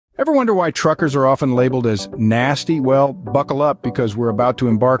Ever wonder why truckers are often labeled as nasty? Well, buckle up because we're about to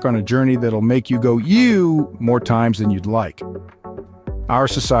embark on a journey that'll make you go "you" more times than you'd like. Our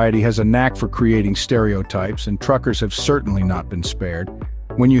society has a knack for creating stereotypes, and truckers have certainly not been spared.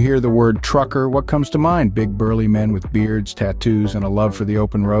 When you hear the word trucker, what comes to mind? Big burly men with beards, tattoos, and a love for the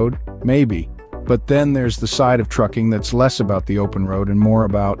open road? Maybe. But then there's the side of trucking that's less about the open road and more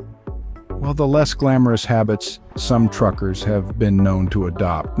about, well, the less glamorous habits some truckers have been known to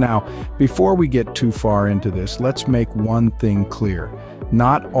adopt. Now, before we get too far into this, let's make one thing clear.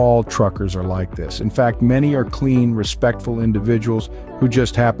 Not all truckers are like this. In fact, many are clean, respectful individuals who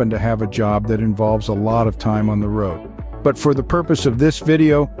just happen to have a job that involves a lot of time on the road. But for the purpose of this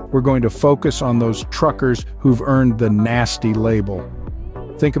video, we're going to focus on those truckers who've earned the nasty label.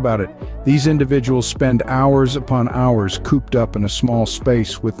 Think about it. These individuals spend hours upon hours cooped up in a small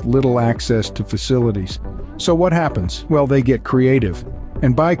space with little access to facilities. So what happens? Well, they get creative.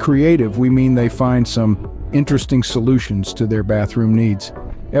 And by creative, we mean they find some interesting solutions to their bathroom needs.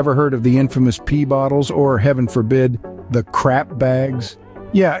 Ever heard of the infamous pee bottles or, heaven forbid, the crap bags?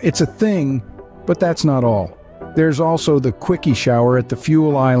 Yeah, it's a thing, but that's not all. There's also the Quickie Shower at the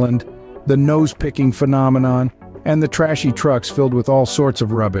fuel island, the nose-picking phenomenon, and the trashy trucks filled with all sorts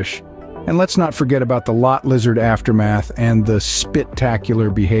of rubbish. And let's not forget about the lot lizard aftermath and the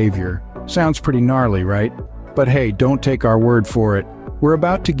Spit-tacular Behavior. Sounds pretty gnarly, right? But hey, don't take our word for it. We're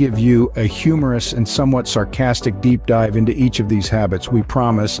about to give you a humorous and somewhat sarcastic deep dive into each of these habits. We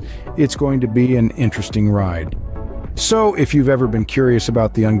promise it's going to be an interesting ride. So if you've ever been curious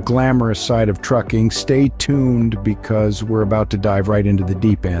about the unglamorous side of trucking, stay tuned because we're about to dive right into the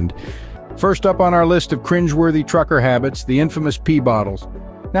deep end. First up on our list of cringeworthy trucker habits, the infamous pee bottles.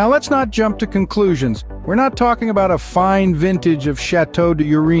 Now let's not jump to conclusions. We're not talking about a fine vintage of Chateau de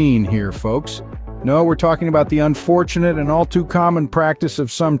Urine here, folks. No, we're talking about the unfortunate and all too common practice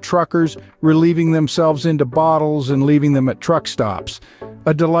of some truckers relieving themselves into bottles and leaving them at truck stops.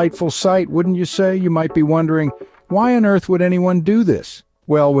 A delightful sight, wouldn't you say? You might be wondering, why on earth would anyone do this?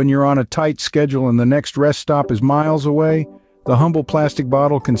 Well, when you're on a tight schedule and the next rest stop is miles away, the humble plastic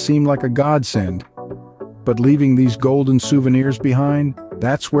bottle can seem like a godsend. But leaving these golden souvenirs behind,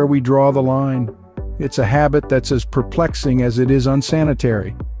 that's where we draw the line. It's a habit that's as perplexing as it is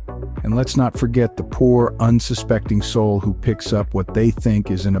unsanitary. And let's not forget the poor, unsuspecting soul who picks up what they think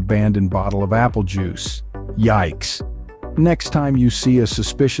is an abandoned bottle of apple juice. Yikes. Next time you see a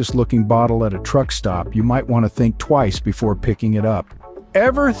suspicious-looking bottle at a truck stop, you might want to think twice before picking it up.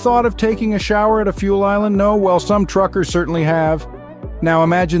 Ever thought of taking a shower at a fuel island? No? Well, some truckers certainly have. Now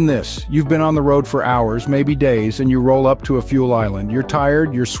imagine this. You've been on the road for hours, maybe days, and you roll up to a fuel island. You're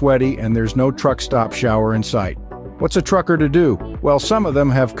tired, you're sweaty, and there's no truck stop shower in sight. What's a trucker to do? Well, some of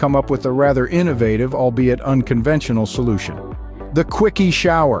them have come up with a rather innovative, albeit unconventional solution. The Quickie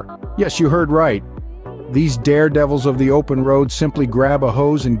Shower. Yes, you heard right. These daredevils of the open road simply grab a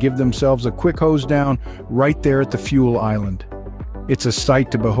hose and give themselves a quick hose down right there at the fuel island. It's a sight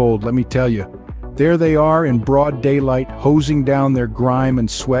to behold, let me tell you. There they are in broad daylight, hosing down their grime and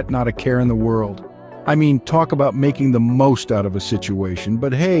sweat, not a care in the world. I mean, talk about making the most out of a situation,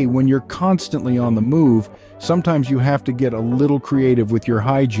 but hey, when you're constantly on the move, sometimes you have to get a little creative with your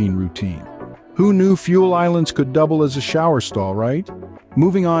hygiene routine. Who knew fuel islands could double as a shower stall, right?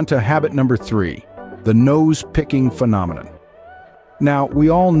 Moving on to habit number 3, the nose-picking phenomenon. Now, we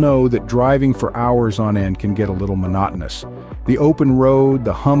all know that driving for hours on end can get a little monotonous. The open road,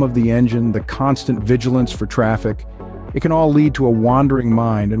 the hum of the engine, the constant vigilance for traffic, it can all lead to a wandering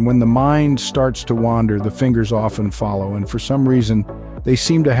mind, and when the mind starts to wander, the fingers often follow, and for some reason, they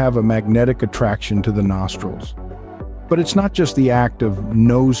seem to have a magnetic attraction to the nostrils. But it's not just the act of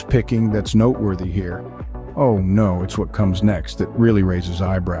nose-picking that's noteworthy here. Oh no, it's what comes next that really raises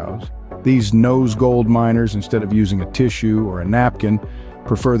eyebrows. These nose gold miners, instead of using a tissue or a napkin,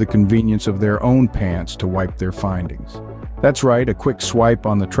 prefer the convenience of their own pants to wipe their findings. That's right, a quick swipe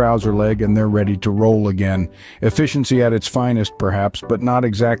on the trouser leg and they're ready to roll again. Efficiency at its finest, perhaps, but not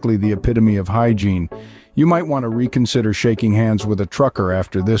exactly the epitome of hygiene. You might want to reconsider shaking hands with a trucker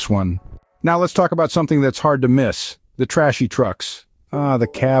after this one. Now let's talk about something that's hard to miss. The trashy trucks. The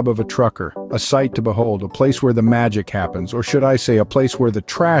cab of a trucker. A sight to behold, a place where the magic happens, or should I say a place where the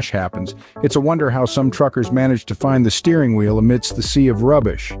trash happens. It's a wonder how some truckers manage to find the steering wheel amidst the sea of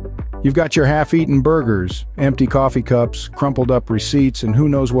rubbish. You've got your half-eaten burgers, empty coffee cups, crumpled up receipts, and who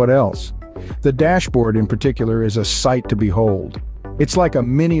knows what else. The dashboard in particular is a sight to behold. It's like a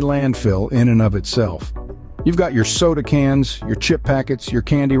mini landfill in and of itself. You've got your soda cans, your chip packets, your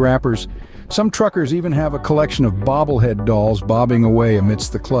candy wrappers. Some truckers even have a collection of bobblehead dolls bobbing away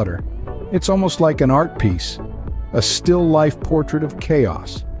amidst the clutter. It's almost like an art piece, a still life portrait of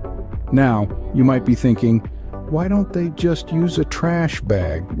chaos. Now, you might be thinking, why don't they just use a trash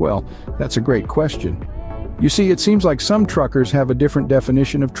bag? Well, that's a great question. You see, it seems like some truckers have a different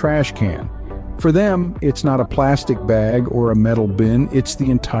definition of trash can. For them, it's not a plastic bag or a metal bin, it's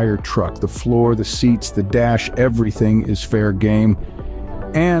the entire truck. The floor, the seats, the dash, everything is fair game.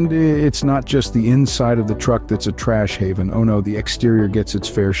 And it's not just the inside of the truck that's a trash haven. Oh no, the exterior gets its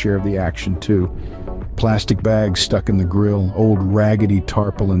fair share of the action too. Plastic bags stuck in the grill, old raggedy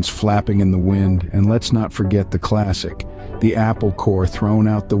tarpaulins flapping in the wind, and let's not forget the classic, the apple core thrown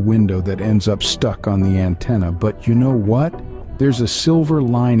out the window that ends up stuck on the antenna. But you know what? There's a silver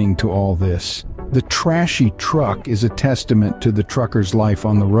lining to all this. The trashy truck is a testament to the trucker's life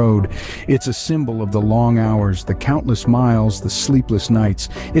on the road. It's a symbol of the long hours, the countless miles, the sleepless nights.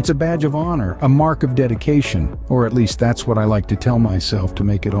 It's a badge of honor, a mark of dedication, or at least that's what I like to tell myself to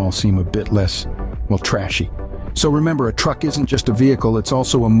make it all seem a bit less, well, trashy. So remember, a truck isn't just a vehicle, it's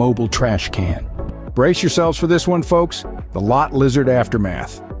also a mobile trash can. Brace yourselves for this one, folks, the lot lizard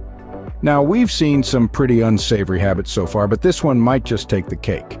aftermath. Now, we've seen some pretty unsavory habits so far, but this one might just take the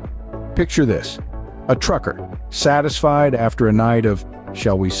cake. Picture this, a trucker, satisfied after a night of,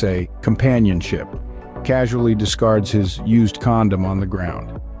 shall we say, companionship, casually discards his used condom on the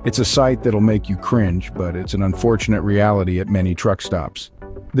ground. It's a sight that'll make you cringe, but it's an unfortunate reality at many truck stops.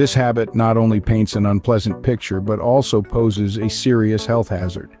 This habit not only paints an unpleasant picture, but also poses a serious health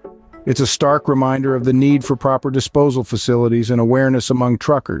hazard. It's a stark reminder of the need for proper disposal facilities and awareness among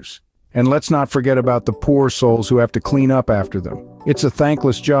truckers. And let's not forget about the poor souls who have to clean up after them. It's a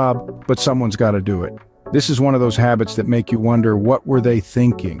thankless job, but someone's got to do it. This is one of those habits that make you wonder, what were they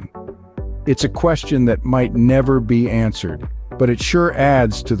thinking? It's a question that might never be answered, but it sure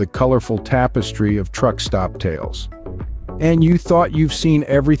adds to the colorful tapestry of truck stop tales. And you thought you've seen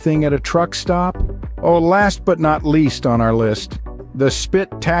everything at a truck stop? Oh, last but not least on our list, the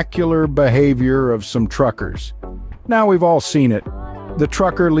spit-tacular behavior of some truckers. Now we've all seen it. The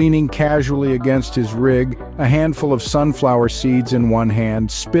trucker leaning casually against his rig, a handful of sunflower seeds in one hand,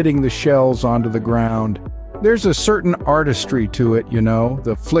 spitting the shells onto the ground. There's a certain artistry to it, you know,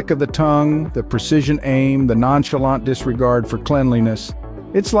 the flick of the tongue, the precision aim, the nonchalant disregard for cleanliness.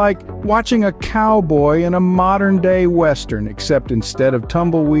 It's like watching a cowboy in a modern-day western, except instead of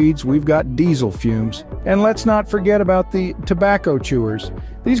tumbleweeds, we've got diesel fumes. And let's not forget about the tobacco chewers.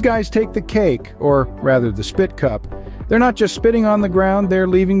 These guys take the cake, or rather the spit cup. They're not just spitting on the ground, they're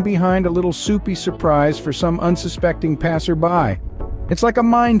leaving behind a little soupy surprise for some unsuspecting passerby. It's like a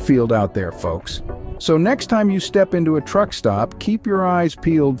minefield out there, folks. So next time you step into a truck stop, keep your eyes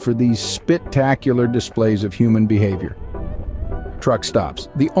peeled for these spit-tacular displays of human behavior. Truck stops,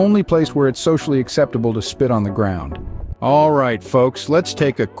 the only place where it's socially acceptable to spit on the ground. All right, folks, let's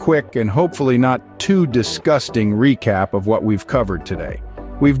take a quick and hopefully not too disgusting recap of what we've covered today.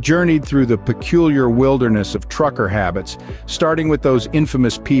 We've journeyed through the peculiar wilderness of trucker habits, starting with those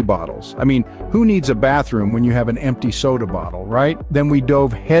infamous pee bottles. I mean, who needs a bathroom when you have an empty soda bottle, right? Then we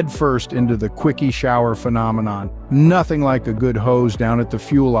dove headfirst into the Quickie Shower phenomenon. Nothing like a good hose down at the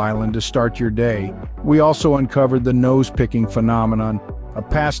fuel island to start your day. We also uncovered the nose-picking phenomenon, a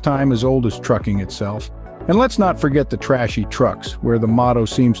pastime as old as trucking itself. And let's not forget the trashy trucks, where the motto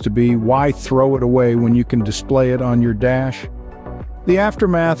seems to be, why throw it away when you can display it on your dash? The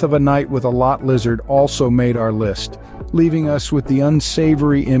aftermath of a night with a lot lizard also made our list, leaving us with the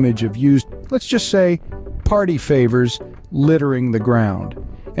unsavory image of used, let's just say, party favors littering the ground.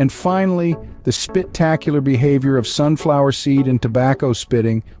 And finally, the spit-tacular behavior of sunflower seed and tobacco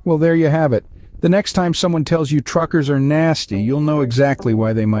spitting. Well, there you have it. The next time someone tells you truckers are nasty, you'll know exactly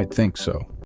why they might think so.